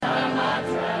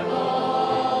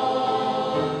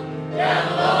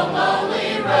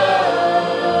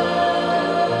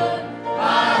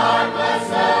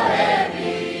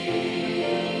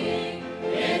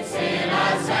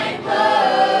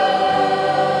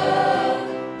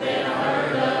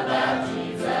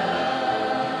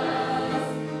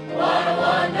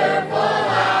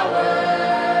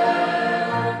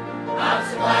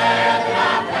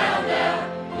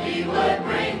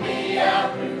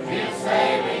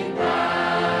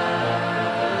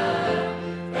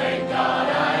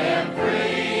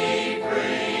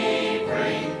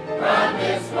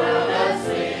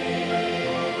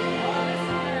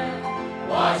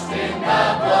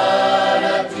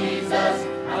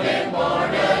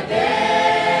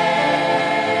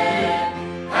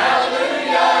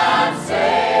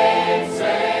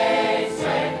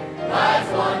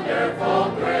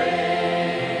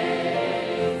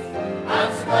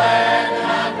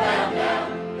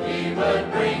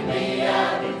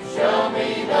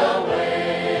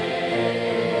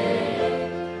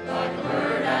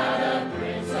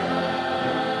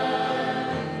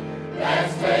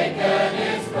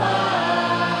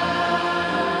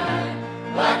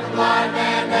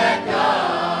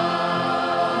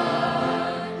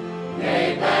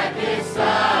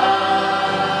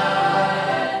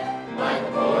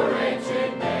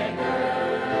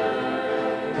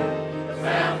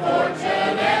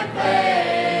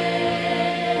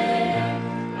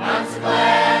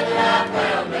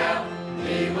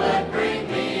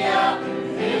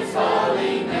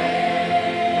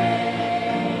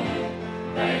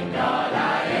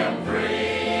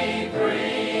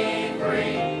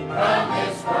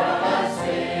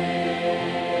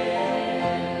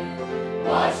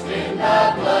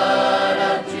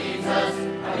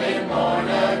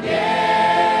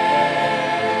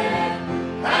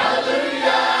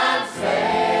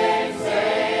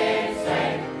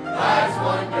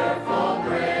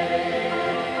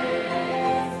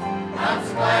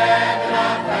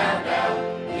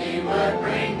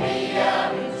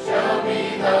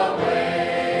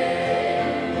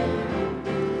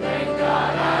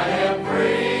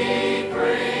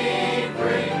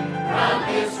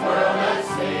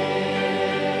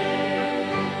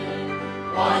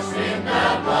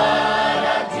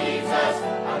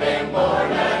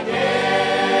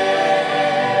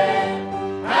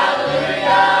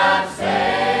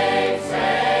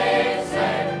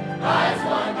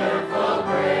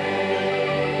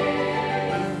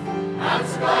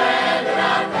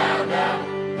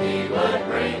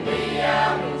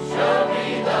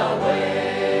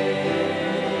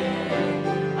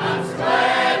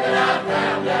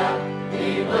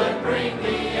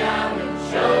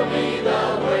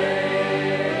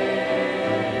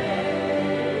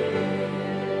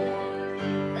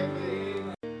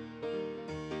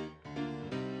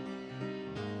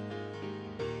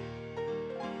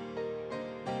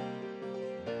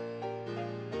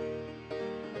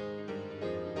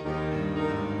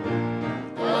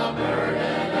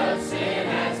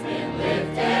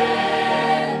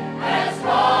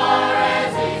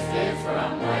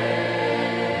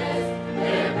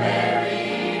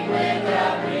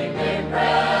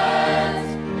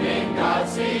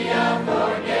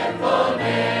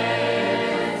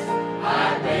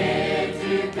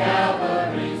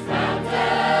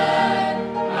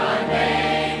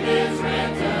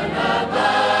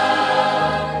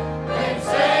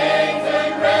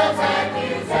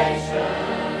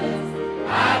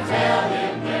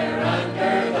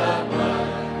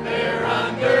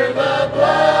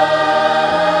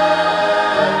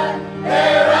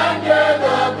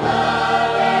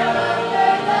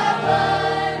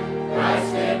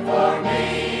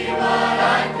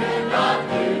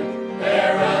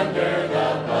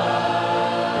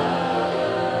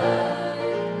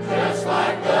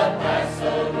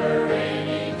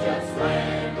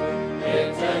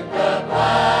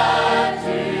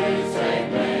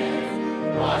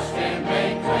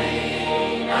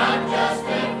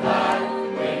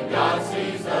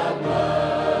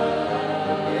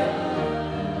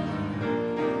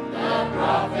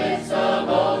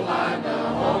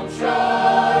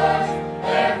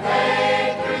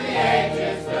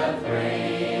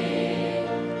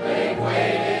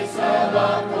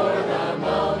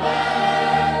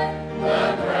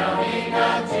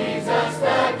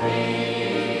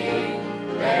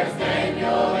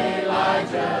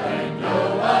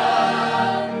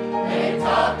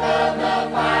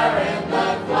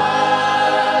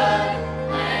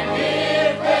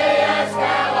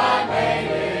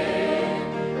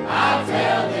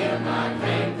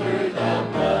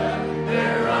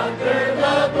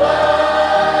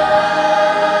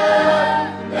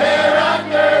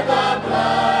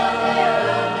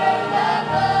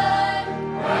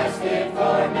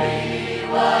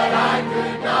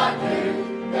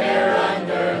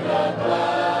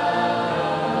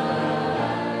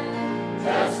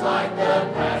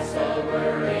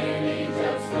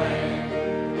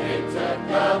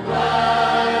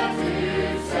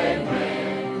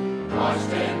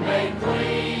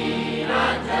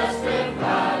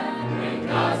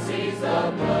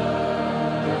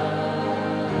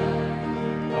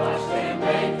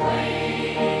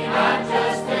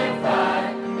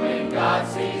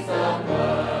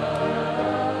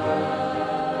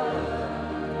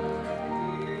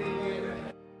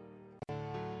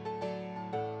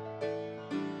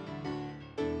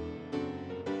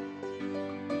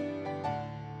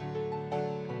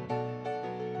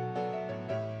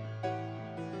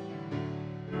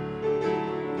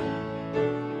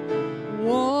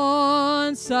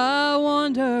I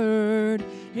wandered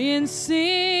in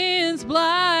sin's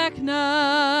black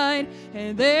night,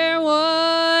 and there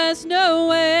was no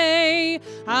way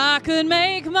I could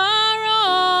make my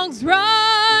wrongs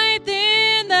right.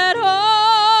 Then that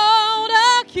old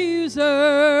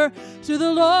accuser to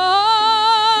the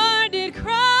Lord did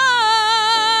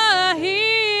cry, he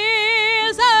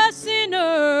is a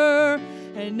sinner,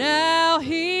 and now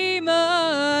he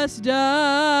must die.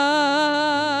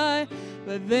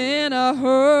 But then I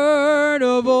heard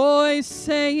a voice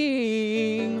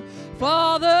saying,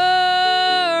 Father,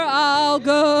 I'll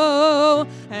go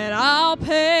and I'll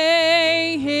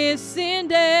pay his sin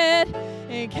debt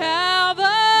in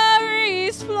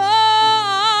Calvary's flow.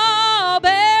 I'll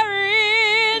bear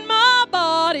in my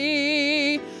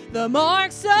body the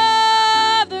marks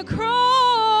of the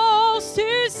cross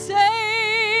to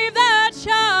save that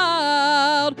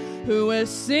child who is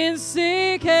sin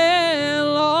sick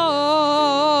and lost.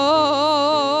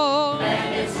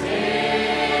 And it's still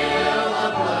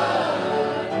the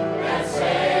blood that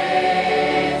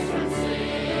saves from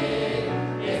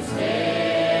sin. It's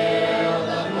still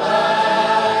the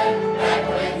blood that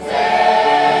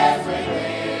cleanses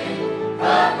within.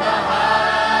 From the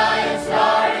highest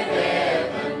star in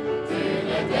heaven to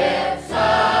the depths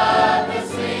of the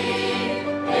sea.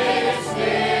 It is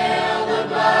still the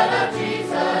blood of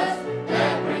Jesus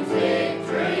that brings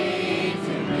victory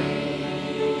to me.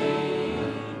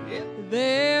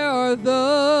 There are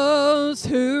those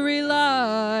who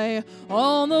rely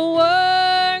on the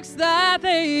works that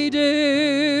they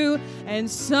do, and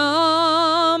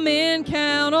some men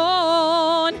count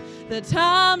on the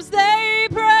times they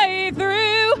pray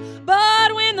through.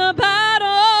 But when the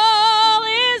battle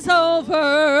is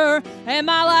over and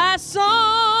my last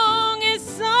song is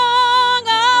sung,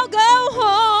 I'll go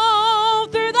home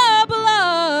through the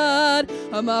blood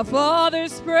of my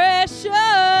Father's precious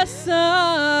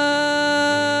Son.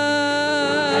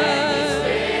 And it's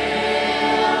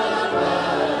still the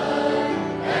blood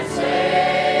that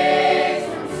saves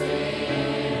from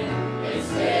sin. It's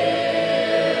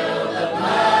still the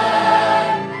blood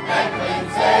that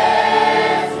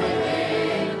cleanses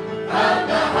within. From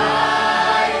the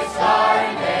highest star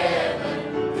in heaven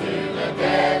to the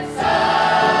depths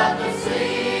of the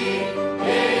sea.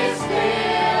 It is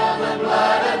still the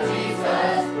blood of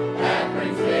Jesus that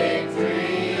brings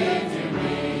victory to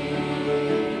me.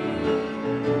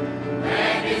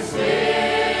 And it's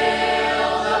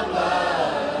still the blood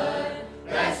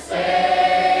that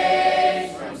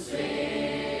saves from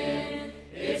sin.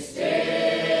 It's still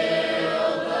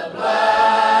the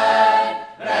blood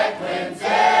that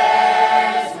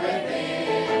cleanses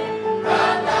within.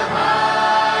 From the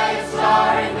highest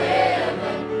star in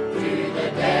heaven to the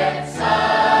depths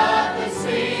of the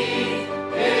sea.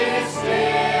 It is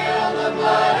still the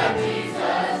blood of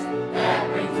Jesus that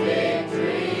brings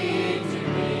victory to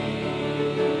me.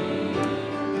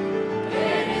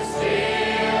 It is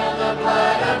still the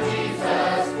blood of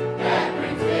Jesus that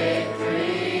brings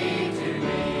victory to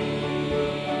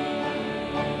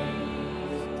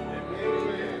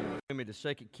me. Me to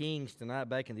 2 Kings tonight,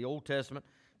 back in the Old Testament.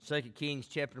 2 Kings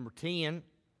chapter number 10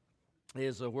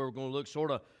 is where we're going to look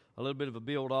sort of a little bit of a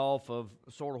build off of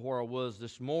sort of where I was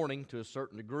this morning to a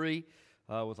certain degree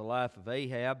with the life of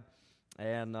Ahab.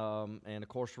 And of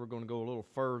course, we're going to go a little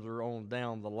further on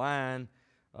down the line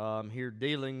here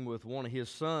dealing with one of his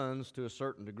sons to a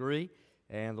certain degree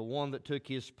and the one that took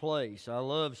his place. I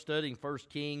love studying 1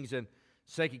 Kings and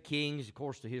 2 Kings. Of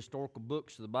course, the historical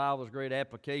books of the Bible is a great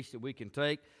application that we can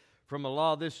take from a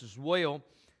lot of this as well. I'm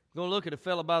going to look at a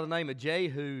fellow by the name of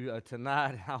Jehu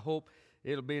tonight. I hope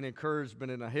it'll be an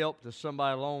encouragement and a help to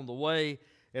somebody along the way.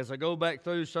 As I go back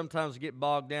through, sometimes I get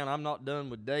bogged down. I'm not done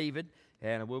with David,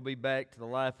 and we'll be back to the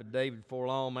life of David before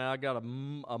long. Man, I got a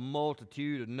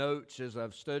multitude of notes as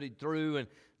I've studied through and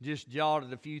just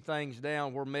jotted a few things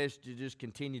down where messages just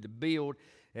continue to build.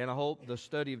 And I hope the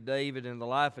study of David and the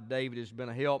life of David has been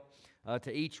a help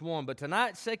to each one. But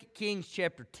tonight, 2 Kings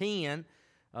chapter 10,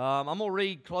 I'm going to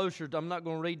read closer. I'm not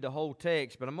going to read the whole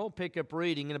text, but I'm going to pick up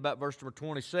reading in about verse number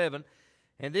 27.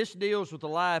 And this deals with the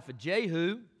life of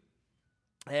Jehu.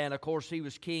 And, of course, he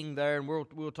was king there, and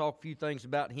we'll talk a few things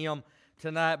about him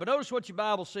tonight. But notice what your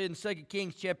Bible said in 2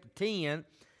 Kings chapter 10,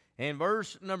 and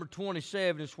verse number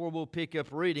 27 is where we'll pick up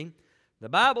reading. The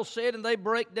Bible said, And they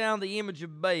break down the image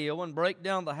of Baal, and break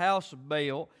down the house of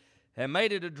Baal, and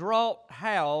made it a draught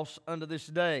house unto this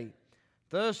day.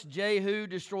 Thus Jehu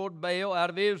destroyed Baal out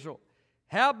of Israel.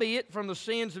 Howbeit from the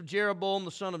sins of Jeroboam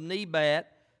the son of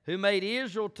Nebat, who made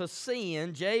Israel to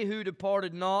sin, Jehu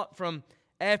departed not from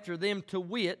after them, to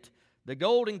wit, the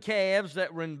golden calves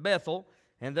that were in Bethel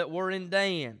and that were in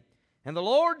Dan. And the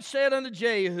Lord said unto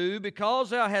Jehu,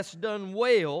 Because thou hast done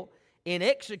well in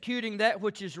executing that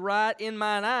which is right in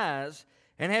mine eyes,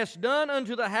 and hast done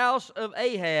unto the house of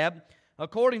Ahab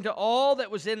according to all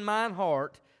that was in mine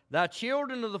heart, thy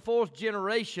children of the fourth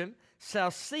generation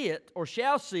shall sit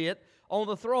on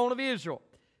the throne of Israel.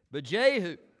 But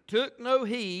Jehu took no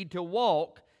heed to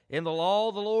walk in the law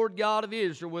of the Lord God of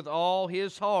Israel with all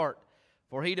his heart.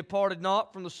 For he departed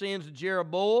not from the sins of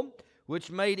Jeroboam, which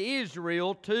made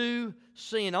Israel to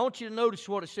sin. I want you to notice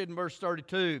what it said in verse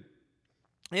 32.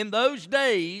 In those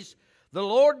days, the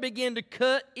Lord began to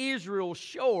cut Israel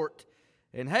short,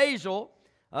 and Hazael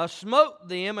smote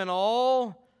them and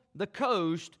all the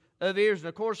coast of Israel. And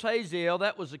of course, Hazael,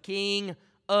 that was the king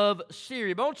of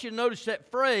Syria. But I want you to notice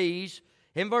that phrase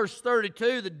in verse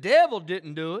 32. The devil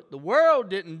didn't do it. The world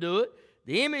didn't do it.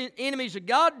 The enemies of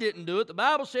God didn't do it. The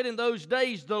Bible said in those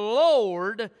days the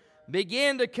Lord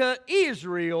began to cut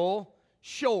Israel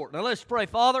short. Now let's pray.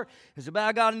 Father, as I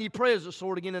bow God in your presence,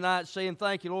 Lord, again tonight, saying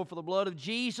thank you, Lord, for the blood of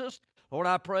Jesus. Lord,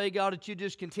 I pray, God, that you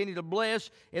just continue to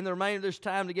bless in the remainder of this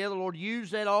time together. Lord, use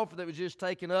that offer that was just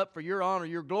taken up for your honor,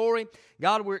 your glory.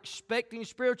 God, we're expecting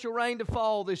spiritual rain to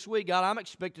fall this week. God, I'm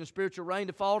expecting spiritual rain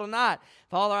to fall tonight.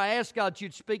 Father, I ask, God, that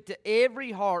you'd speak to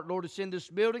every heart, Lord, that's in this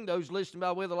building, those listening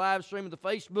by way of the live stream of the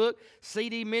Facebook,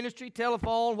 CD ministry,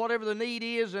 telephone, whatever the need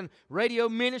is, and radio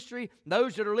ministry,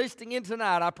 those that are listening in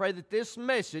tonight. I pray that this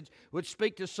message would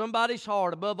speak to somebody's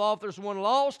heart. Above all, if there's one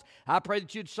lost, I pray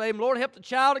that you'd say, Lord, help the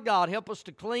child of God. Help us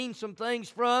to clean some things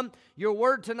from your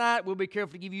word tonight. We'll be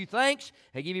careful to give you thanks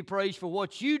and give you praise for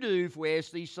what you do. If we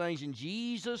ask these things in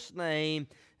Jesus' name,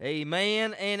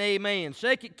 amen and amen.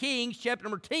 2 Kings chapter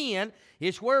number 10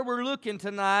 is where we're looking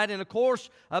tonight. And of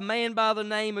course, a man by the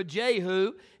name of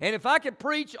Jehu. And if I could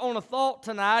preach on a thought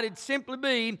tonight, it'd simply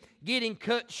be getting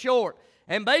cut short.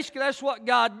 And basically that's what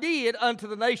God did unto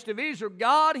the nation of Israel.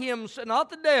 God himself, not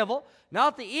the devil,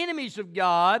 not the enemies of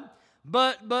God,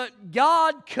 but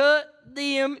God cut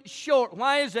them short.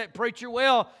 Why is that, preacher?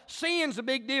 Well, sin's a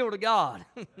big deal to God.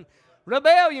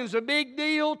 Rebellion's a big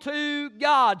deal to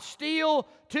God, still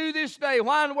to this day.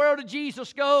 Why in the world did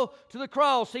Jesus go to the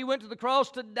cross? He went to the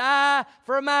cross to die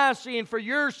for my sin, for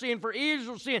your sin, for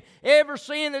Israel's sin, every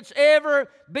sin that's ever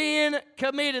been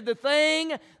committed. The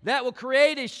thing that will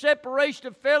create a separation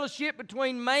of fellowship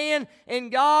between man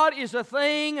and God is a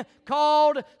thing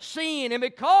called sin. And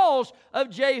because of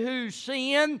Jehu's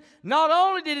sin, not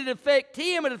only did it affect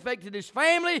him, it affected his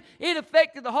family, it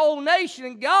affected the whole nation,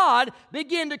 and God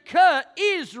began to cut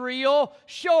Israel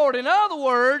short. In other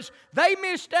words, they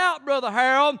missed out, Brother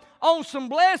Harold, on some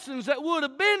blessings that would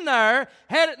have been there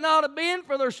had it not have been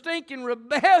for their stinking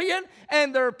rebellion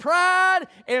and their pride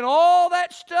and all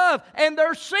that stuff and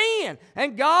their sin.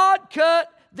 And God cut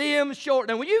them short.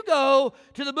 Now, when you go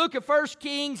to the book of 1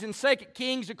 Kings and 2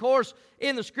 Kings, of course,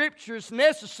 in the Scripture, it's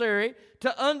necessary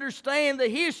to understand the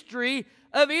history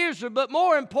of Israel. But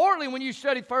more importantly, when you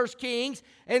study 1 Kings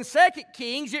and 2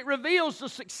 Kings, it reveals the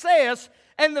success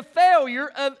and the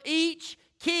failure of each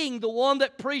king, the one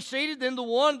that preceded, then the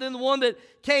one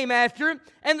that came after.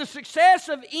 And the success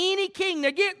of any king,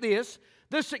 now get this,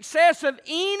 the success of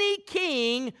any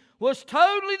king was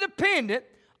totally dependent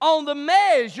on the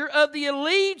measure of the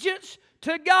allegiance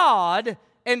to God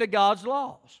and to God's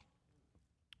laws.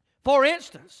 For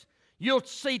instance, you'll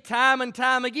see time and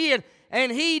time again,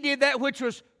 and he did that which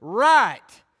was right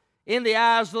in the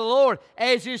eyes of the Lord.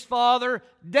 As his father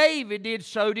David did,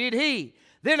 so did he.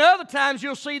 Then other times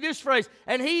you'll see this phrase,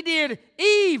 and he did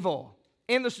evil.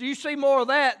 You see more of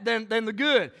that than the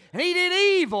good. And he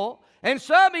did evil, and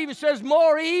some even says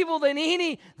more evil than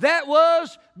any that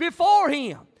was before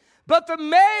him. But the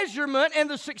measurement and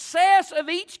the success of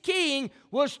each king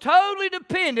was totally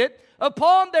dependent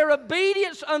upon their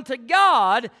obedience unto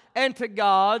God and to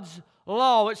God's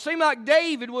law. It seemed like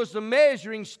David was the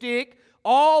measuring stick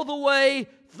all the way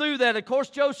through that. Of course,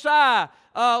 Josiah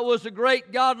was a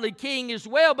great godly king as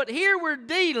well. But here we're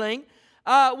dealing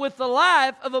with the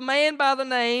life of a man by the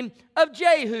name of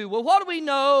Jehu. Well, what do we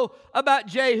know about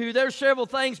Jehu? There's several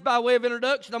things by way of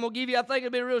introduction. I'm going to give you, I think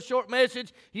it'll be a real short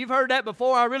message. You've heard that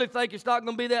before. I really think it's not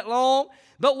going to be that long.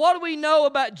 But what do we know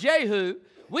about Jehu?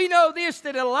 We know this,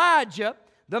 that Elijah,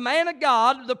 the man of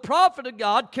God, the prophet of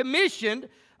God, commissioned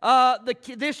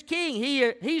this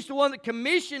king. He's the one that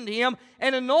commissioned him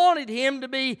and anointed him to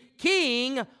be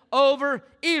king over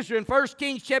Israel. In 1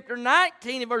 Kings chapter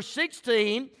 19 and verse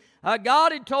 16,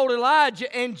 God had told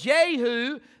Elijah, and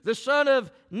Jehu, the son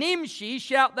of Nimshi,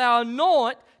 shalt thou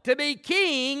anoint to be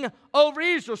king over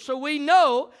Israel. So we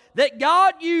know that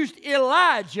God used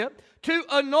Elijah to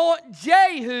anoint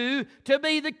Jehu to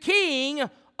be the king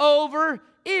over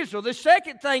Israel. The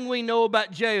second thing we know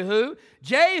about Jehu,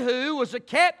 Jehu was a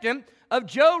captain of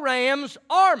Joram's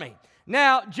army.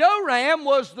 Now, Joram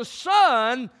was the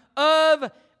son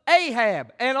of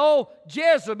Ahab and old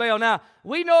Jezebel. Now,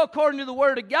 we know according to the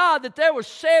Word of God that there were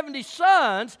 70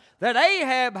 sons that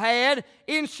Ahab had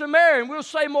in Samaria. And we'll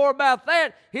say more about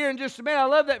that here in just a minute. I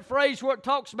love that phrase where it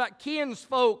talks about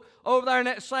kinsfolk over there in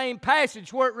that same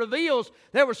passage where it reveals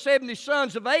there were 70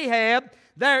 sons of Ahab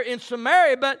there in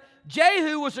Samaria. But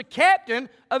Jehu was a captain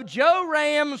of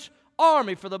Joram's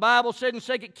army. For the Bible said in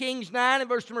 2 Kings 9 and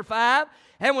verse number 5,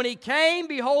 "And when he came,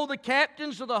 behold, the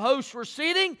captains of the host were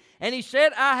sitting, and he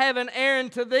said, I have an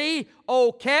errand to thee,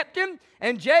 O captain.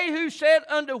 And Jehu said,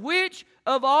 Unto which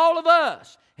of all of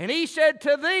us? And he said,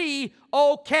 To thee,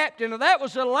 O captain." And that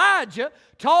was Elijah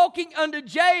talking unto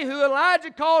Jehu. Elijah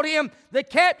called him the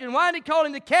captain. Why did he call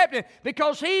him the captain?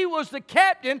 Because he was the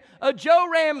captain of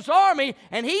Joram's army,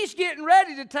 and he's getting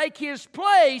ready to take his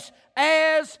place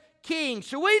as king.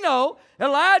 So we know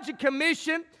Elijah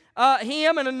commissioned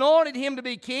him and anointed him to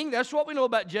be king. That's what we know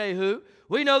about Jehu.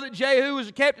 We know that Jehu was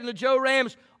the captain of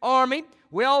Joram's army.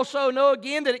 We also know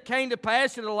again that it came to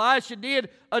pass that Elisha did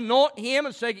anoint him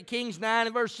in 2 Kings 9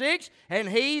 and verse 6. And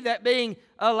he, that being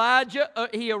Elijah,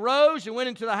 he arose and went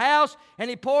into the house, and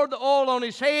he poured the oil on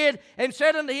his head and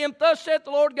said unto him, Thus saith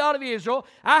the Lord God of Israel,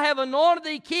 I have anointed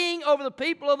thee king over the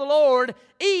people of the Lord,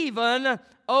 even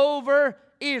over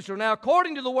Israel. Now,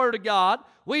 according to the Word of God,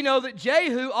 we know that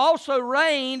Jehu also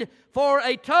reigned for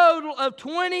a total of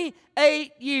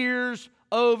 28 years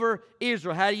over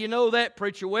Israel. How do you know that,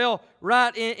 preacher? Well,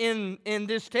 right in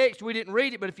this text, we didn't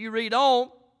read it, but if you read on,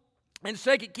 in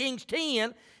 2 Kings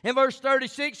 10, in verse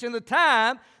 36, in the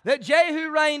time that Jehu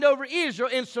reigned over Israel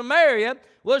in Samaria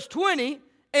was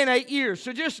 28 years.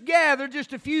 So just gather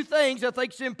just a few things I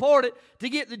think is important to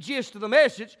get the gist of the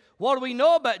message. What do we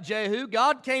know about Jehu?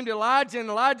 God came to Elijah, and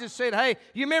Elijah said, hey,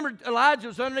 you remember Elijah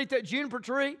was underneath that juniper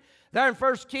tree? There in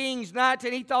 1 Kings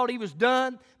 19, he thought he was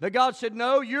done. But God said,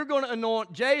 no, you're going to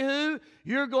anoint Jehu.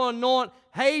 You're going to anoint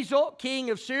Hazael, king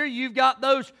of Syria. You've got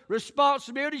those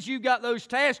responsibilities. You've got those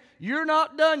tasks. You're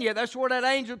not done yet. That's where that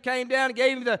angel came down and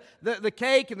gave him the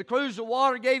cake and the cruse of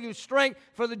water, gave him strength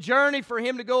for the journey for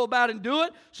him to go about and do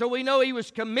it. So we know he was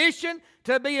commissioned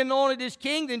to be anointed as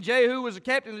king. Then Jehu was a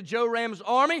captain of Joram's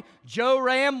army.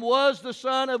 Joram was the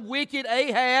son of wicked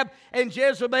Ahab and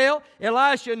Jezebel.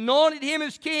 Elisha anointed him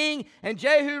as king, and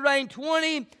Jehu reigned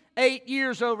 28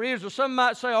 years over Israel. Some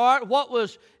might say, all right, what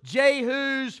was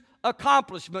Jehu's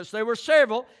accomplishments? There were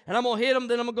several, and I'm going to hit them,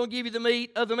 then I'm going to give you the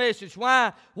meat of the message.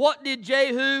 Why? What did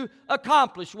Jehu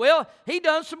accomplish? Well, he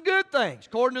done some good things.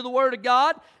 According to the Word of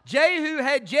God, Jehu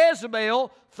had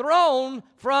Jezebel thrown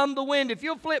from the window. If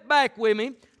you'll flip back with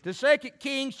me to 2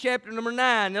 Kings chapter number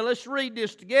 9. Now let's read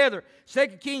this together. 2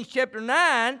 Kings chapter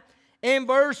 9 and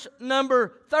verse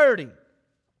number 30.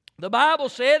 The Bible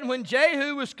said, when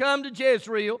Jehu was come to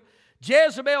Jezreel,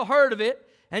 Jezebel heard of it,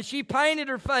 and she painted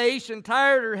her face and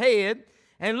tired her head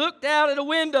and looked out at a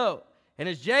window. And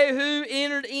as Jehu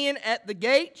entered in at the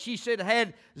gate, she said,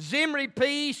 had Zimri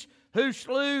peace, who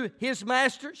slew his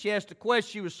master? She asked a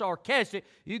question. She was sarcastic.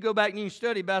 You go back and you can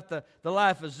study about the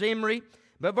life of Zimri.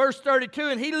 But verse 32,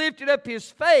 and he lifted up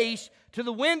his face to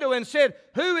the window and said,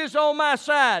 who is on my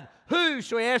side? Who?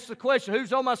 So he asked the question,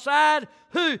 who's on my side?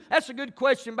 Who? That's a good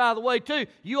question, by the way, too.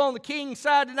 You on the king's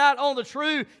side tonight, on the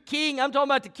true king? I'm talking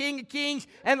about the King of Kings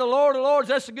and the Lord of Lords.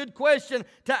 That's a good question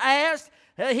to ask.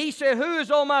 He said, who is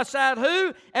on my side?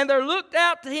 Who? And there looked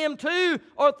out to him 2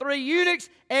 or 3 eunuchs,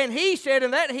 and he said,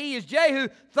 and that he is Jehu,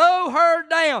 throw her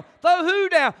down. Throw who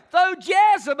down? Throw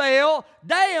Jezebel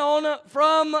down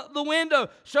from the window.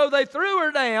 So they threw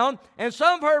her down, and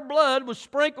some of her blood was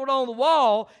sprinkled on the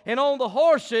wall and on the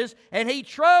horses, and he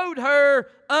trode her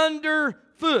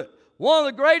underfoot. One of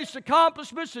the greatest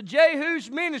accomplishments of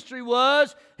Jehu's ministry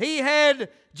was he had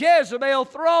Jezebel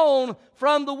thrown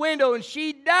from the window, and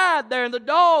she died there, and the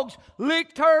dogs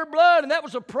licked her blood, and that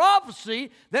was a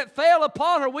prophecy that fell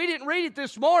upon her. We didn't read it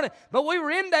this morning, but we were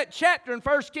in that chapter in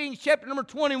 1 Kings chapter number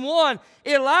 21.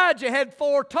 Elijah had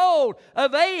foretold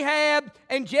of Ahab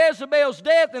and Jezebel's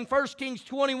death in 1 Kings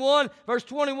 21, verse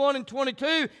 21 and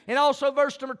 22, and also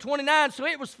verse number 29. So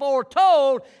it was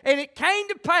foretold, and it came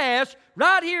to pass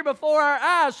right here before our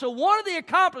eyes. So one of the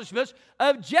accomplishments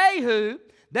of Jehu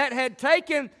that had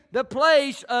taken the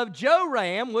place of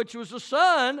Joram, which was the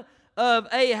son of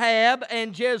Ahab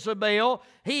and Jezebel,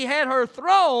 he had her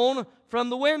thrown from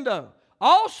the window.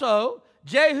 Also,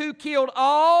 Jehu killed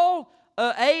all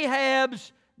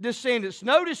Ahab's descendants.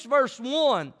 Notice verse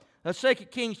 1 of 2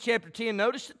 Kings chapter 10.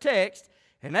 Notice the text.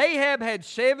 And Ahab had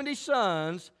 70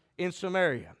 sons in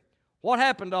Samaria. What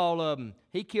happened to all of them?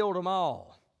 He killed them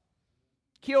all.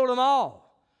 Killed them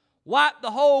all. Wiped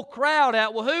the whole crowd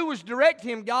out. Well, who was directing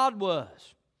him? God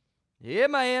was. Yeah,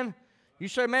 man. You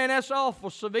say, man, that's awful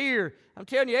severe. I'm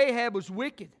telling you, Ahab was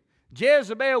wicked.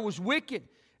 Jezebel was wicked.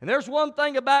 And there's one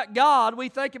thing about God. We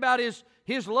think about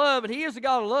His love, and He is a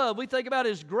God of love. We think about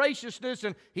His graciousness,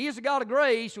 and He is a God of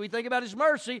grace. We think about His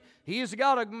mercy. He is a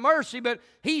God of mercy, but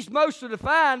He's mostly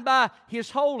defined by His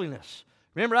holiness.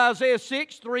 Remember Isaiah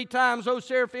 6, 3 times those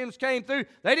seraphims came through.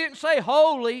 They didn't say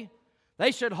holy.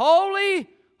 They said holy,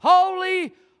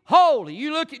 holy, holy.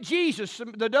 You look at Jesus,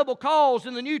 the double calls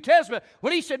in the New Testament.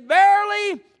 When He said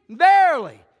verily,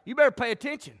 verily, you better pay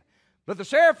attention. But the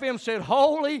seraphim said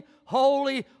holy,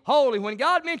 holy, holy. When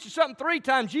God mentions something 3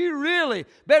 times, you really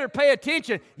better pay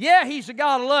attention. Yeah, He's a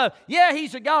God of love. Yeah,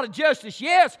 He's a God of justice.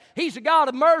 Yes, He's a God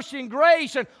of mercy and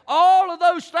grace and all of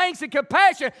those things and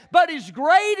compassion. But His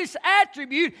greatest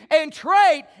attribute and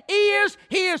trait is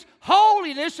His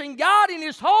holiness. And God in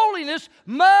His holiness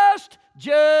must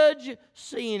judge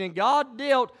sin. And God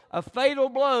dealt a fatal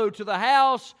blow to the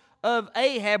house of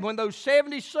Ahab when those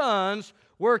 70 sons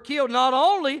were killed. Not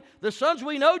only the sons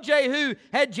we know, Jehu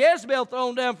had Jezebel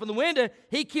thrown down from the window,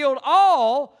 he killed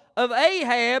all of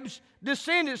Ahab's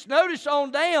descendants. Notice on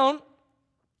down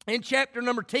in chapter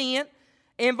number 10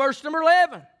 and verse number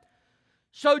 11.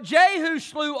 So Jehu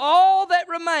slew all that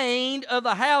remained of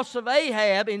the house of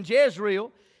Ahab in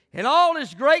Jezreel, and all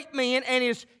his great men and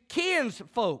his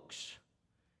kinsfolks,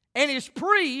 and his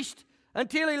priests,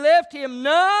 until he left him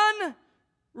none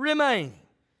remaining.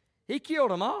 He killed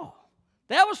them all.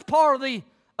 That was part of the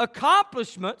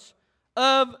accomplishments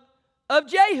of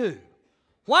Jehu.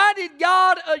 Why did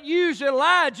God use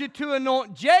Elijah to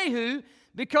anoint Jehu?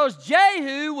 Because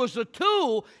Jehu was a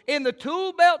tool in the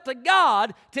tool belt of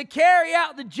God to carry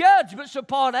out the judgments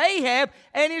upon Ahab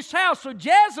and his house. So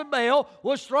Jezebel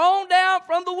was thrown down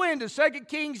from the window. 2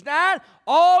 Kings 9,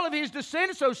 all of his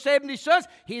descendants, those 70 sons,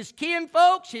 his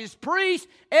kinfolks, his priests,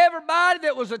 everybody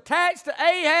that was attached to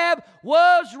Ahab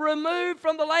was removed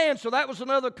from the land. So that was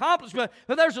another accomplishment.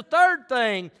 But there's a third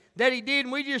thing that he did,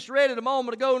 and we just read it a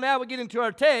moment ago. Now we get into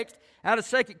our text out of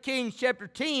 2 Kings chapter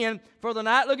 10 for the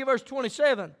night. Look at verse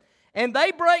 27. And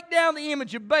they break down the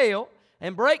image of Baal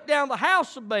and break down the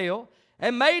house of Baal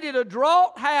and made it a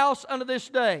draught house unto this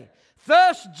day.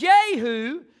 Thus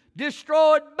Jehu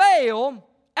destroyed Baal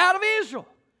out of Israel.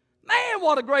 Man,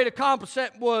 what a great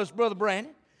accomplishment that was, Brother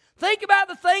Brandon. Think about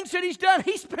the things that he's done.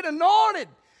 He's been anointed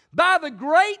by the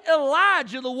great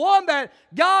Elijah, the one that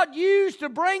God used to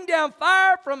bring down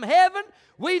fire from heaven.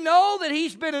 We know that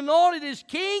he's been anointed as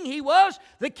king. He was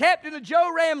the captain of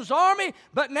Joram's army,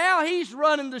 but now he's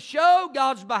running the show.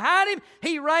 God's behind him.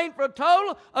 He reigned for a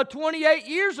total of 28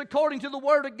 years according to the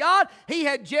word of God. He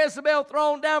had Jezebel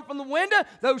thrown down from the window.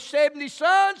 Those 70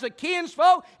 sons, the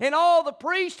kinsfolk, and all the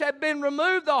priests had been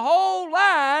removed. The whole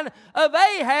line of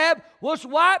Ahab was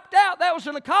wiped out. That was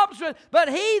an accomplishment. But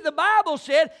he, the Bible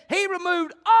said, he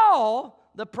removed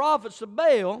all the prophets of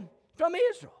Baal from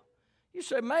Israel. You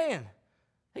say, man,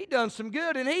 he done some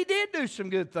good, and he did do some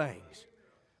good things.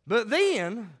 But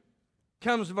then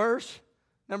comes verse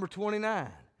number 29.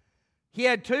 He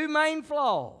had 2 main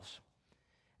flaws,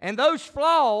 and those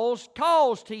flaws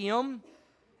caused him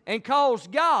and caused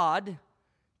God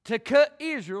to cut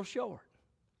Israel short.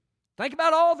 Think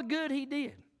about all the good he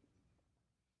did.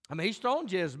 I mean, he's thrown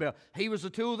Jezebel. He was a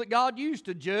tool that God used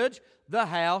to judge the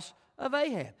house of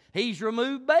Ahab. He's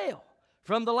removed Baal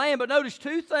from the land. But notice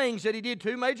 2 things that he did,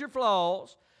 2 major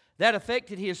flaws that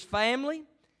affected his family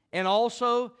and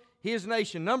also his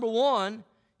nation. Number 1,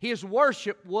 his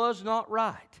worship was not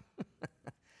right.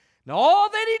 Now, all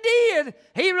that he did,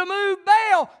 he removed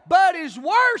Baal, but his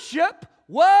worship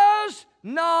was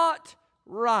not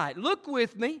right. Look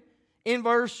with me in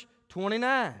verse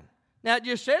 29. Now, it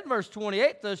just said in verse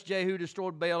 28, thus Jehu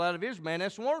destroyed Baal out of Israel. Man,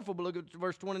 that's wonderful, but look at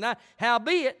verse 29.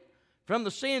 Howbeit, from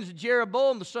the sins of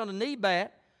Jeroboam the son of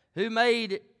Nebat, who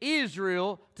made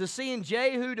Israel to sin,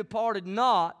 Jehu departed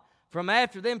not from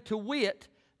after them, to wit,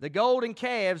 the golden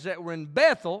calves that were in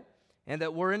Bethel and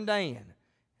that were in Dan.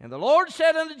 And the Lord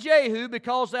said unto Jehu,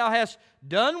 because thou hast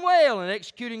done well in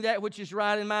executing that which is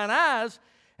right in mine eyes,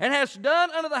 and hast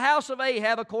done unto the house of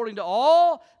Ahab according to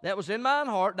all that was in mine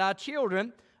heart, thy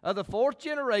children of the 4th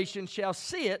generation shall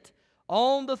sit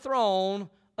on the throne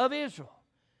of Israel.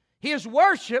 His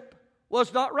worship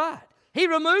was not right. He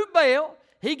removed Baal.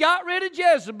 He got rid of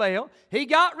Jezebel. He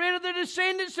got rid of the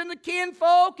descendants and the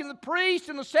kinfolk and the priests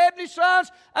and the 70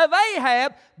 sons of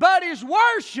Ahab. But his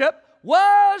worship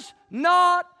was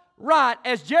not right.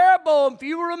 As Jeroboam, if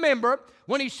you remember,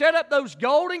 when he set up those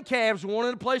golden calves, one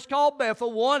in a place called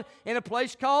Bethel, one in a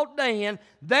place called Dan,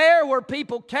 there where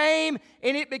people came,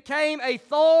 and it became a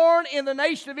thorn in the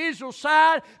nation of Israel's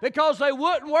side because they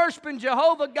wouldn't worship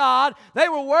Jehovah God. They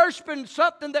were worshiping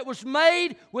something that was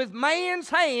made with man's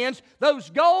hands, those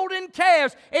golden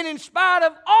calves. And in spite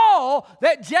of all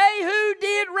that Jehu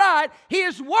did right,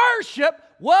 his worship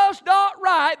was not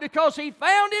right because he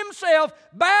found himself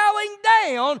bowing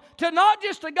down to not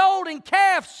just a golden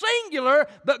calf singular,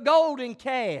 but golden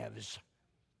calves.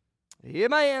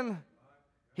 Amen.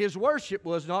 His worship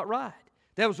was not right.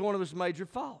 That was one of his major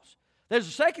faults. There's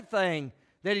a second thing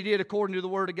that he did according to the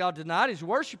Word of God tonight. His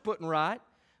worship wasn't right,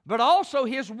 but also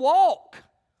his walk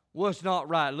was not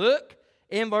right. Look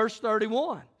in verse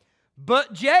 31.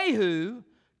 But Jehu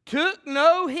took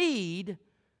no heed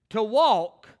to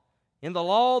walk in the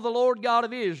law of the Lord God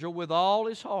of Israel with all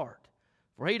his heart.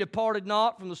 For he departed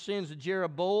not from the sins of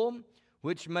Jeroboam,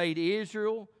 which made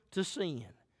Israel to sin.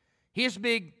 His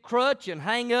big crutch and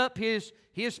hang up, his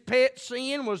pet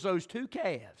sin was those two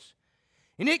calves.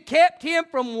 And it kept him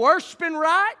from worshiping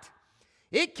right.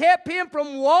 It kept him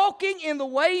from walking in the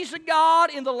ways of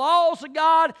God, in the laws of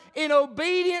God, in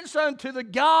obedience unto the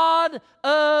God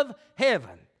of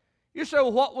heaven. You say,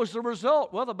 well, what was the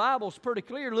result? Well, the Bible's pretty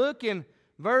clear. Look in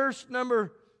verse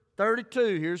number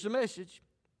 32, here's the message.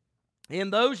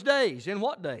 In those days, in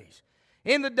what days?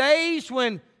 In the days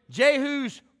when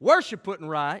Jehu's worship wasn't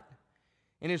right,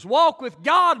 and his walk with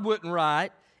God wasn't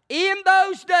right, in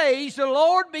those days the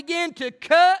Lord began to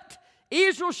cut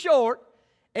Israel short,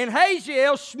 and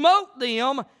Hazael smote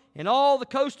them in all the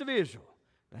coast of Israel.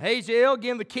 Hazael,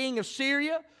 again the king of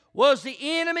Syria, was the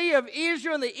enemy of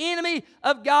Israel and the enemy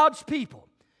of God's people.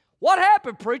 What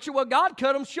happened, preacher? Well, God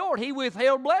cut them short. He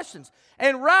withheld blessings.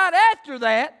 And right after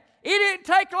that, it didn't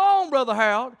take long, Brother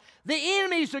Harold. The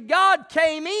enemies of God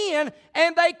came in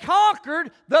and they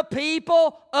conquered the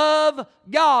people of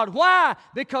God. Why?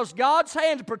 Because God's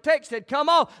hand of protection had come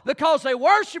off. Because their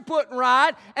worship wasn't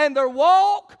right and their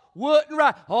walk wasn't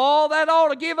right. Oh, that ought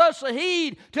to give us a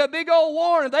heed to a big old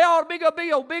warning. They ought to be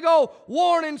a big old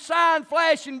warning sign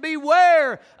flashing.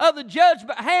 Beware of the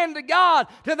judgment hand of God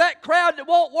to that crowd that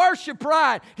won't worship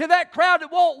right, to that crowd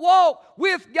that won't walk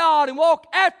with God and walk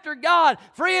after God.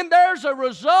 Friend, there's a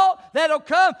result that'll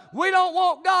come. We don't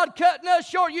want God cutting us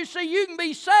short. You see, you can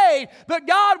be saved, but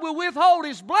God will withhold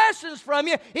His blessings from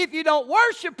you if you don't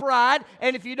worship right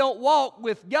and if you don't walk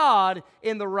with God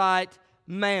in the right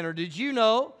manner. Did you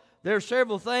know there are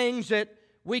several things that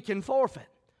we can forfeit?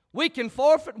 We can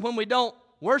forfeit when we don't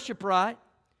worship right,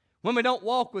 when we don't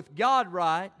walk with God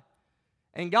right,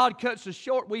 and God cuts us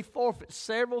short. We forfeit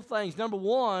several things. Number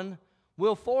one,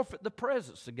 we'll forfeit the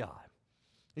presence of God.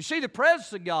 You see, the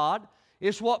presence of God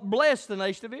is what blessed the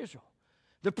nation of Israel.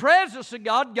 The presence of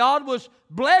God, God was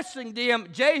blessing them.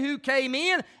 Jehu came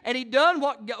in and he done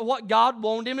what God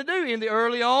wanted him to do in the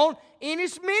early on in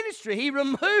his ministry. He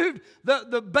removed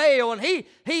the Baal and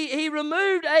he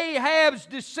removed Ahab's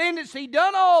descendants. He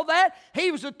done all that. He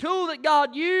was a tool that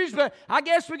God used, but I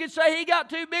guess we could say he got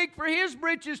too big for his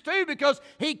britches too, because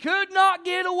he could not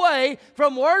get away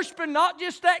from worshiping not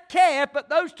just that calf, but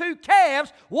those two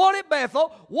calves, one at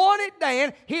Bethel, one at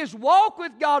Dan. His walk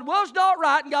with God was not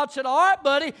right, and God said, all right,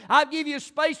 buddy, I'll give you a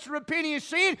space to repent of your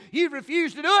sin. You've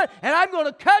refused to do it, and I'm going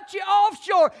to cut you off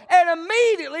short. And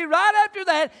immediately, right after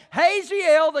that,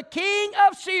 Hazael, the king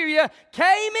of Syria,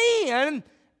 came in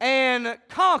and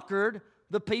conquered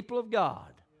the people of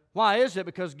God. Why is it?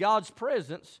 Because God's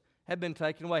presence had been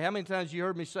taken away. How many times you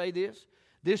heard me say this?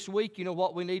 This week, you know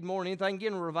what we need more than anything?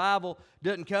 Again, revival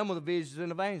doesn't come with a visitor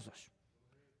and evangelist.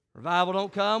 Revival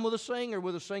don't come with a singer,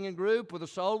 with a singing group, with a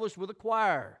soloist, with a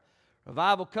choir.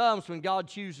 Revival comes when God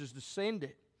chooses to send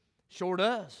it. Sure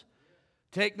does.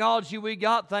 Technology we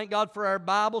got, thank God for our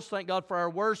Bibles, thank God for our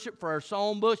worship, for our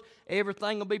songbooks.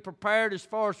 Everything will be prepared as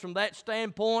far as from that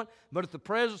standpoint. But if the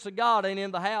presence of God ain't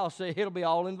in the house, it'll be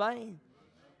all in vain.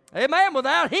 Amen.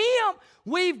 Without Him,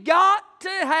 we've got to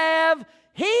have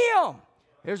Him.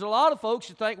 There's a lot of folks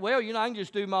that think, well, you know, I can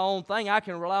just do my own thing. I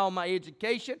can rely on my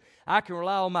education. I can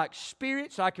rely on my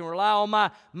experience. I can rely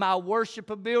on my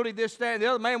worship ability, this, that, and the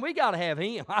other. Man, we got to have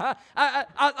Him. I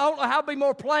don't know how to be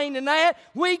more plain than that.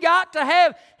 We got to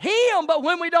have Him. But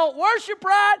when we don't worship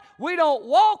right, we don't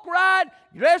walk right,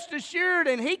 rest assured,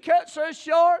 and He cuts us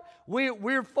short,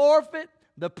 we're forfeit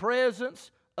the presence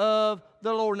of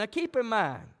the Lord. Now, keep in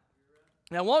mind,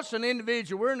 now, once an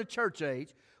individual, we're in the church age,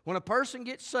 when a person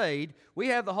gets saved, we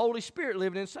have the Holy Spirit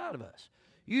living inside of us.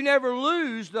 You never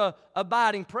lose the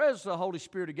abiding presence of the Holy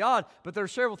Spirit of God, but there are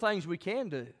several things we can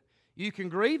do. You can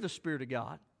grieve the Spirit of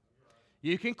God.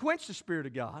 You can quench the Spirit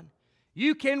of God.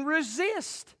 You can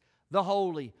resist the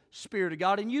Holy Spirit of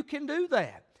God, and you can do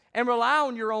that and rely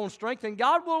on your own strength, and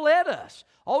God will let us.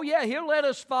 Oh yeah, He'll let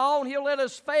us fall and He'll let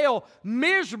us fail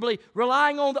miserably,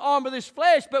 relying on the arm of this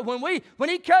flesh. But when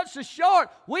He cuts us short,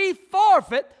 we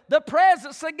forfeit the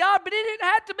presence of God. But it didn't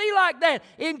have to be like that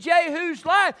in Jehu's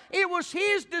life. It was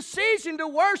his decision to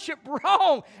worship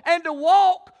wrong and to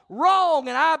walk wrong.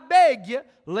 And I beg you,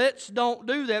 let's don't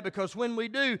do that, because when we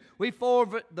do, we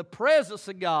forfeit the presence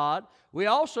of God. We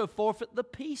also forfeit the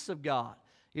peace of God.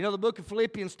 You know, the book of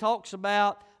Philippians talks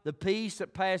about the peace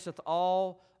that passeth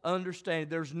all understanding.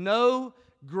 There's no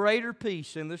greater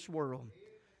peace in this world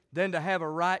than to have a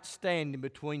right standing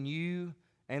between you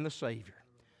and the Savior.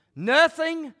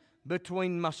 Nothing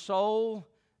between my soul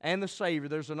and the Savior.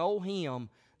 There's an old hymn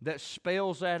that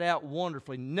spells that out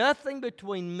wonderfully. Nothing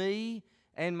between me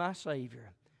and my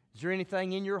Savior. Is there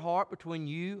anything in your heart between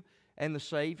you and the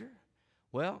Savior?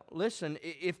 Well, listen,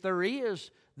 if there is,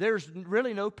 there's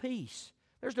really no peace.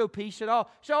 There's no peace at all.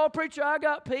 So, preacher, I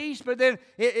got peace, but then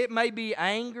it may be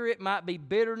anger, it might be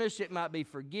bitterness, it might be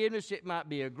forgiveness, it might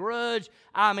be a grudge.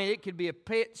 I mean, it could be a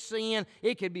pet sin,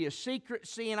 it could be a secret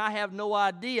sin, I have no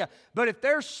idea. But if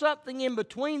there's something in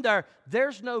between there,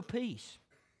 there's no peace.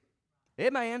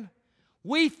 Amen.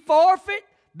 We forfeit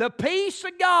the peace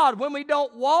of God when we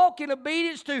don't walk in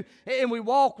obedience to, and we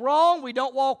walk wrong, we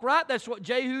don't walk right. That's what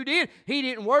Jehu did. He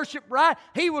didn't worship right.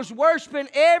 He was worshiping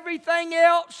everything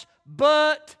else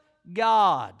but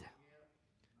God.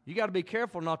 You got to be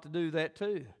careful not to do that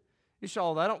too. You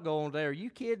saw that don't go on there. Are you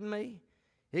kidding me?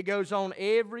 It goes on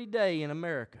every day in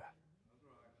America.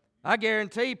 I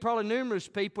guarantee probably numerous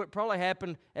people, it probably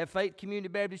happened at Faith Community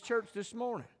Baptist Church this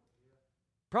morning.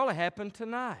 Probably happened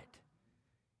tonight.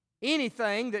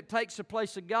 Anything that takes the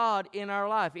place of God in our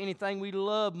life, anything we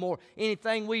love more,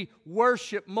 anything we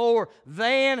worship more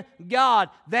than God,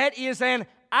 that is an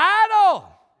idol.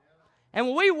 And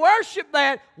when we worship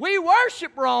that, we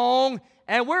worship wrong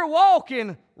and we're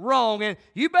walking wrong. And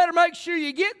you better make sure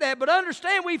you get that. But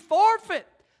understand, we forfeit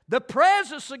the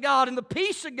presence of God and the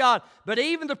peace of God, but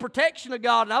even the protection of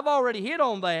God. And I've already hit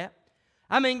on that.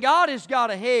 I mean, God has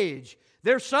got a hedge.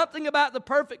 There's something about the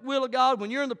perfect will of God. When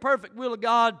you're in the perfect will of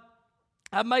God,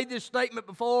 I've made this statement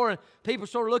before, and people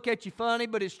sort of look at you funny,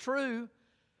 but it's true.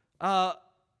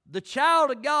 The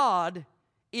child of God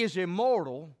is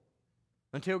immortal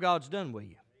until God's done with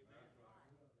you.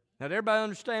 Now, did everybody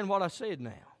understand what I said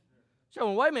now? So,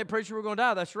 well, wait a minute, preacher, we're going to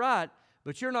die. That's right,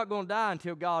 but you're not going to die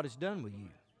until God is done with you.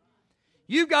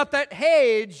 You've got that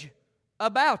hedge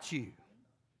about you.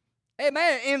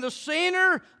 Amen. In the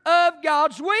center of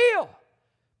God's will.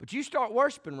 But you start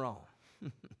worshiping wrong.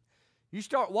 You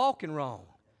start walking wrong.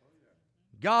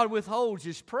 God withholds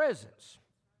His presence.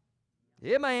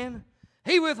 Amen.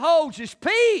 He withholds His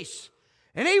peace.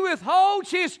 And He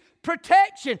withholds His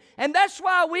protection. And that's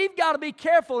why we've got to be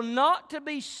careful not to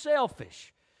be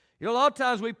selfish. You know, a lot of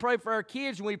times we pray for our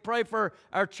kids and we pray for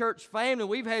our church family.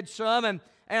 We've had some, and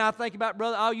I think about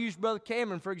I'll use Brother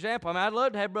Cameron, for example. I mean, I'd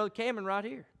love to have Brother Cameron right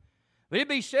here. But it'd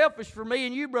be selfish for me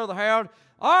and you, Brother Harold.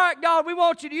 All right, God, we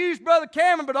want you to use Brother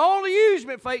Cameron, but only use him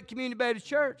at Faith Community Baptist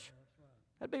Church.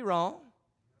 That'd be wrong.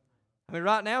 I mean,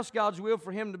 right now it's God's will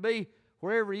for him to be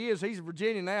wherever he is. He's in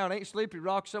Virginia now and ain't Sleepy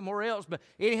Rock somewhere else. But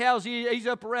anyhow, he's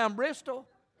up around Bristol.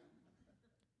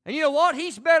 And you know what?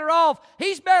 He's better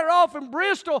off in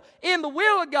Bristol in the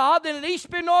will of God than in East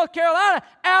Bend, North Carolina,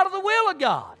 out of the will of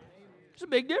God. It's a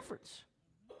big difference.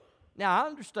 Now, I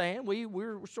understand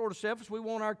we're sort of selfish. We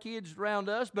want our kids around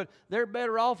us, but they're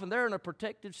better off and they're in a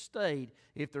protected state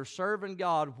if they're serving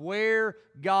God where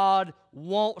God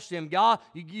wants them.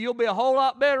 You'll be a whole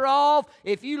lot better off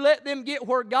if you let them get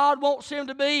where God wants them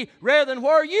to be rather than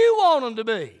where you want them to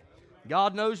be.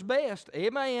 God knows best.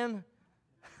 Amen.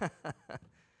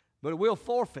 But we'll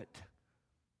forfeit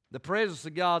the presence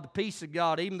of God, the peace of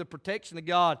God, even the protection of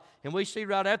God. And we see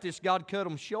right after this, God cut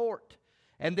them short.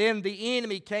 And then the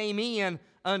enemy came in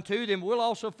unto them. We'll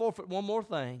also forfeit one more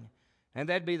thing, and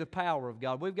that'd be the power of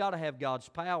God. We've got to have God's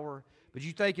power. But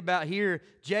you think about here,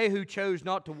 Jehu chose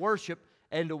not to worship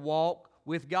and to walk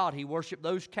with God. He worshiped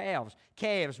those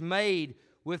calves made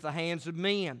with the hands of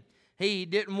men. He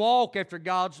didn't walk after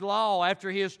God's law, after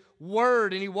His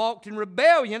word, and he walked in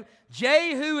rebellion.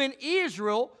 Jehu and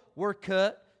Israel were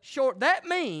cut short. That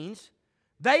means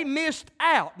they missed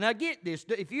out. Now get this.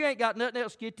 If you ain't got nothing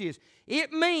else, get this.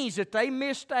 It means that they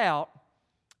missed out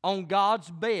on God's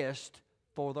best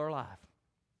for their life.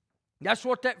 That's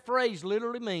what that phrase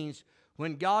literally means.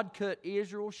 When God cut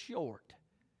Israel short,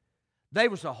 there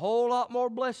was a whole lot more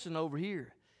blessing over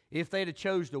here if they'd have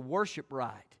chose to worship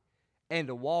right and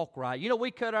to walk right. You know,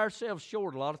 we cut ourselves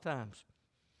short a lot of times.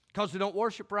 Because we don't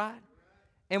worship right.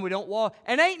 And we don't walk.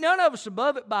 And ain't none of us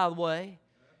above it, by the way.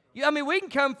 We can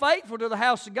come faithful to the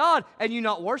house of God and you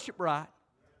not worship right.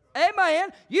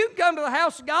 Amen. You can come to the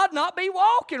house of God and not be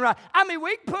walking right.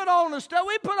 We can put on the stuff,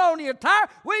 we put on the attire,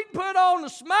 we can put on the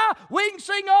smile, we can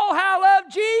sing, oh, how I love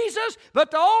Jesus,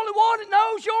 but the only one that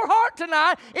knows your heart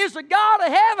tonight is the God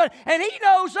of heaven, and He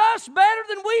knows us better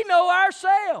than we know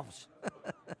ourselves.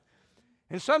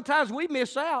 And sometimes we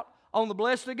miss out on the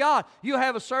blessing of God. You'll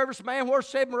have a service, man, where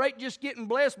 7 or 8 just getting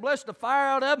blessed the fire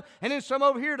out of them, and then some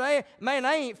over here, they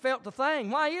ain't felt the thing.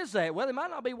 Why is that? Well, they might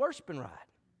not be worshiping right.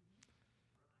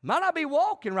 Might not be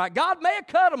walking right. God may have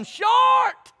cut them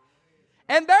short.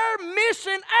 And they're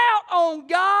missing out on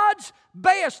God's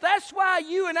best. That's why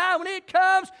you and I, when it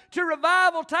comes to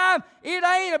revival time, it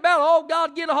ain't about, oh,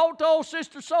 God, get a hold to old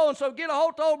sister so-and-so, get a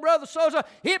hold to old brother so-and-so.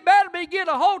 It better be get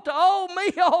a hold to old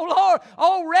me, oh, Lord,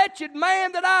 old wretched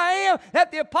man that I am,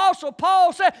 that the Apostle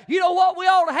Paul said, you know what we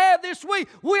ought to have this week?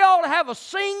 We ought to have a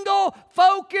single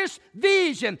focused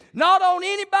vision, not on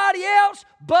anybody else,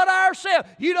 but ourselves.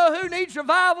 You know who needs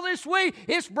revival this week?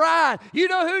 It's Brian. You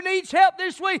know who needs help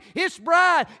this week? It's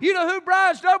Brian. You know who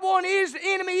Brian's number one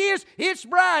enemy is? It's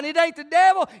Brian. It ain't the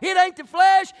devil. It ain't the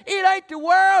flesh. It ain't the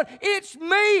world. It's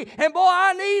me. And boy,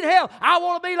 I need help. I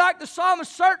want to be like the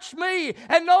psalmist. Search me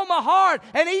and know my heart.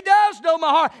 And He does know my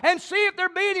heart. And see if there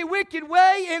be any wicked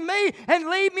way in me and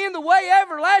lead me in the way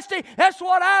everlasting. That's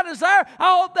what I desire.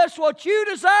 I hope that's what you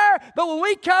desire. But when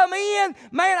we come in,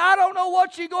 man, I don't know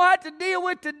what you're going to have to deal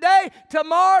with today,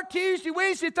 tomorrow, Tuesday,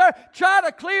 Wednesday, Thursday. Try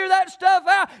to clear that stuff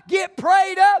out. Get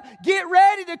prayed up. Get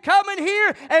ready to come in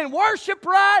here and worship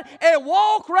right and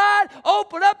walk right.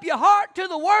 Open up your heart to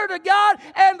the Word of God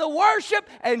and the worship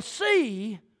and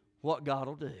see what God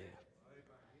will do.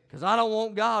 Because I don't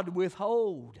want God to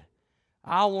withhold.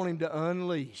 I want Him to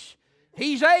unleash.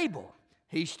 He's able.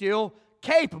 He's still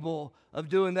capable of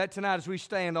doing that tonight as we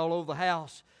stand all over the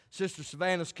house. Sister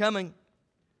Savannah's coming.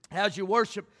 How's your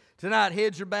worship tonight?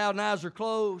 Heads are bowed and eyes are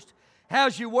closed.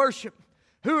 How's your worship?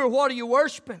 Who or what are you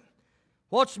worshiping?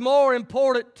 What's more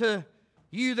important to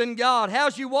you than God?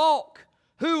 How's your walk?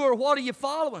 Who or what are you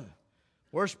following?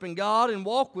 Worshiping God and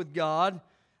walk with God.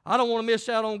 I don't want to miss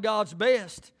out on God's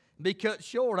best, be cut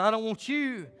short. I don't want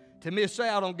you to miss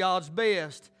out on God's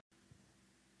best.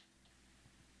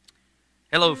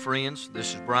 Hello, friends.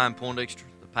 This is Brian Poindexter,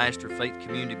 the pastor of Faith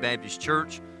Community Baptist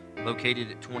Church,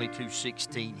 located at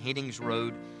 2216 Headings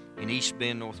Road in East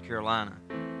Bend, North Carolina.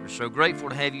 We're so grateful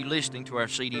to have you listening to our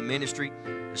CD ministry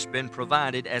that's been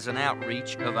provided as an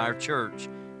outreach of our church.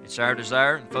 It's our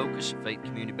desire and focus at Faith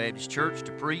Community Baptist Church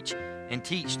to preach and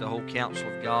teach the whole counsel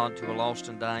of God to a lost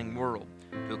and dying world,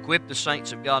 to equip the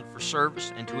saints of God for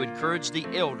service, and to encourage the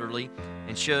elderly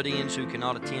and shut-ins who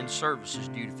cannot attend services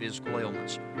due to physical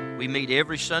ailments. We meet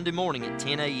every Sunday morning at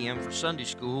 10 a.m. for Sunday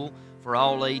school for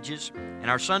all ages, and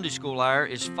our Sunday school hour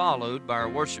is followed by our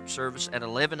worship service at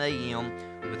 11 a.m.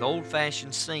 with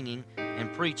old-fashioned singing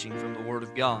and preaching from the Word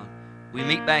of God. We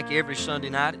meet back every Sunday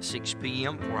night at 6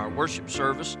 p.m. for our worship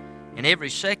service, and every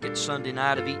second Sunday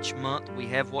night of each month we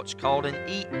have what's called an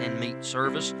Eat and Meet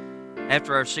service.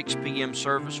 After our 6 p.m.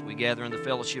 service, we gather in the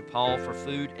fellowship hall for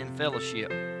food and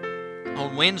fellowship.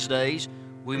 On Wednesdays,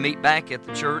 we meet back at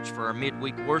the church for our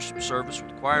midweek worship service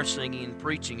with choir singing and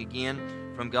preaching again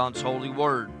from God's holy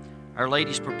Word. Our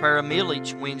ladies prepare a meal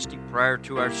each Wednesday prior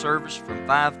to our service from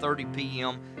 5:30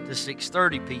 p.m. to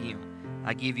 6:30 p.m.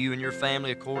 I give you and your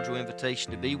family a cordial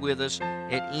invitation to be with us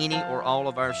at any or all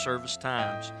of our service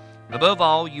times. Above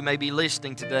all, you may be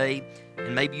listening today,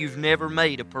 and maybe you've never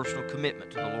made a personal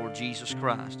commitment to the Lord Jesus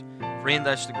Christ. Friend,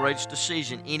 that's the greatest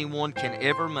decision anyone can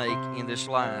ever make in this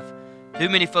life. Too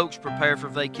many folks prepare for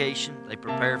vacation. They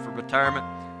prepare for retirement.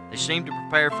 They seem to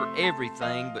prepare for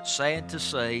everything, but sad to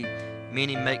say,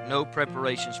 many make no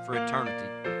preparations for eternity.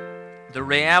 The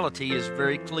reality is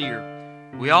very clear.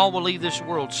 We all will leave this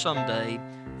world someday.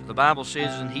 For the Bible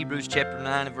says in Hebrews chapter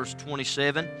 9 and verse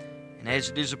 27, "And as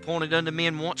it is appointed unto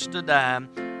men once to die,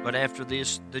 but after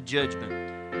this the judgment.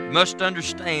 You must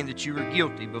understand that you are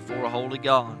guilty before a holy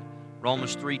God."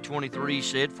 Romans 3:23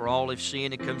 said, "For all have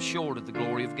sinned and come short of the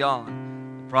glory of God."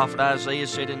 The prophet Isaiah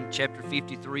said in chapter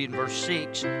 53 and verse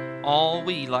 6, "All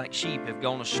we like sheep have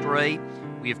gone astray.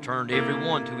 We have turned every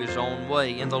one to his own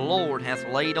way, and the Lord hath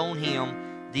laid on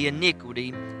him the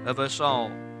iniquity of us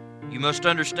all." You must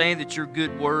understand that your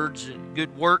good words and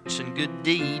good works and good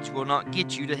deeds will not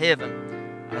get you to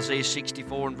heaven. Isaiah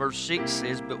 64 and verse 6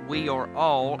 says, "But we are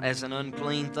all as an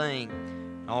unclean thing,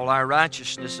 and all our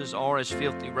righteousnesses are as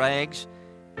filthy rags,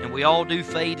 and we all do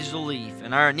fade as a leaf,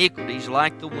 and our iniquities,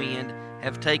 like the wind,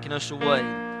 have taken us away."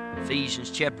 Ephesians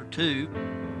chapter 2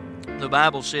 The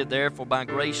Bible said, therefore, by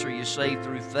grace are you saved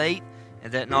through faith,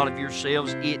 and that not of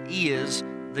yourselves, it is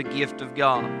the gift of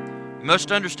God. You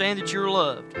must understand that you're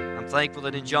loved. I'm thankful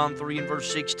that in John 3 and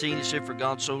verse 16 it said, for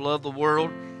God so loved the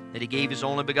world that he gave his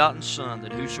only begotten Son,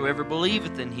 that whosoever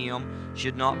believeth in him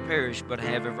should not perish, but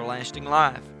have everlasting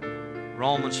life.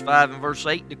 Romans 5 and verse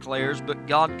 8 declares, but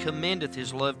God commendeth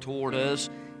his love toward us,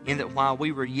 in that while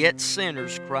we were yet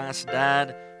sinners, Christ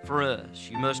died for us.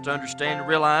 You must understand and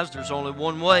realize there's only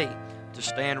one way to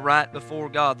stand right before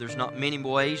God. There's not many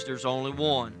ways, there's only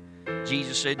one.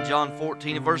 Jesus said in John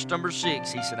 14 and verse number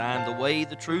 6, he said, I am the way,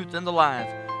 the truth, and the life.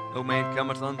 No man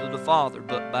cometh unto the Father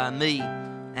but by me.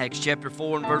 Acts chapter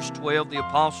 4 and verse 12, the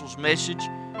apostles' message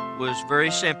was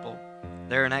very simple.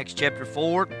 There in Acts chapter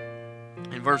 4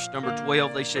 in verse number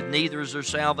 12, they said, neither is there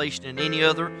salvation in any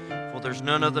other, for there's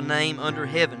none other name under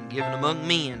heaven given among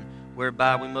men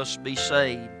whereby we must be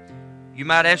saved. You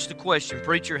might ask the question,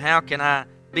 preacher, how can I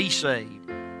be saved?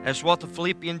 That's what the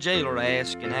Philippian jailer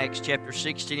asked in Acts chapter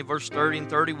 16, verse 30 and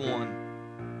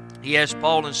 31. He asked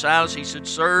Paul and Silas, he said,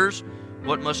 sirs,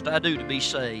 what must I do to be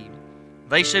saved?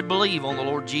 They said, believe on the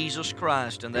Lord Jesus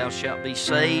Christ, and thou shalt be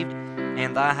saved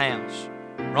and thy house.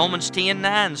 Romans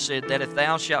 10:9 said that if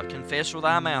thou shalt confess with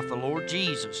thy mouth the Lord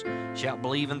Jesus, shalt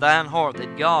believe in thine heart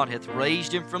that God hath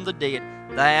raised him from the dead,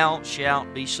 thou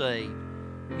shalt be saved.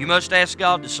 You must ask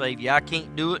God to save you. I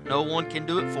can't do it. No one can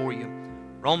do it for you.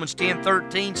 Romans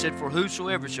 10:13 said, for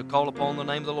whosoever shall call upon the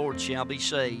name of the Lord shall be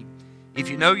saved. If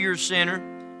you know you're a sinner,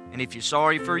 and if you're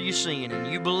sorry for your sin, and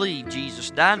you believe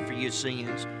Jesus died for your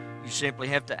sins, you simply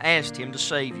have to ask him to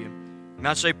save you. You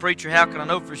might say, preacher, how can I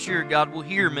know for sure God will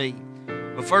hear me?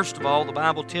 Well, first of all, the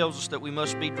Bible tells us that we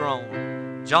must be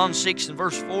drawn. John 6 and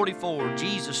verse 44,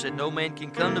 Jesus said, no man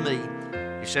can come to me,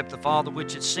 except the Father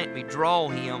which hath sent me draw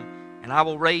him, and I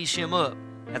will raise him up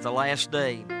at the last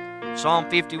day. Psalm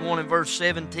 51 and verse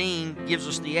 17 gives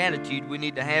us the attitude we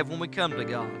need to have when we come to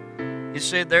God. It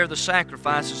said there, the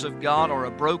sacrifices of God are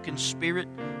a broken spirit,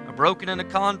 a broken and a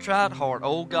contrite heart.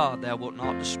 O God, thou wilt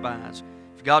not despise.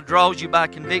 If God draws you by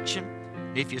conviction,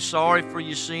 and if you're sorry for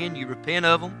your sin, you repent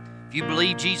of them. If you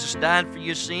believe Jesus died for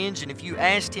your sins, and if you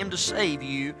asked him to save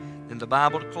you, then the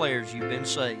Bible declares you've been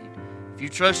saved. If you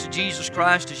trusted Jesus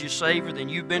Christ as your Savior, then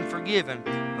you've been forgiven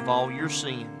of all your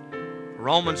sin.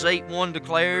 Romans 8:1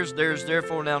 declares, there is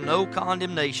therefore now no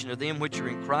condemnation of them which are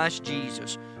in Christ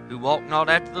Jesus, who walk not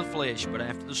after the flesh, but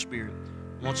after the Spirit.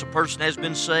 Once a person has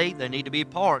been saved, they need to be a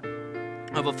part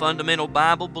of a fundamental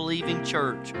Bible-believing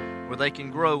church where they can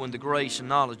grow in the grace and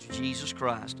knowledge of Jesus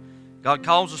Christ. God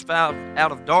calls us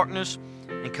out of darkness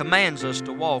and commands us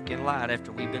to walk in light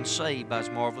after we've been saved by his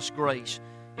marvelous grace.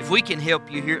 If we can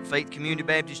help you here at Faith Community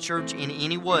Baptist Church in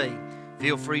any way,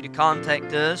 feel free to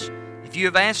contact us. If you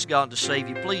have asked God to save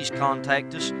you, please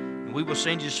contact us, and we will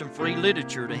send you some free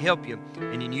literature to help you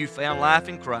in your newfound life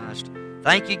in Christ.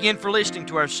 Thank you again for listening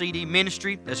to our CD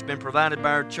ministry that's been provided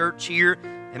by our church here,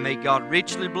 and may God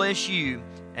richly bless you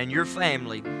and your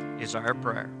family is our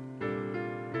prayer.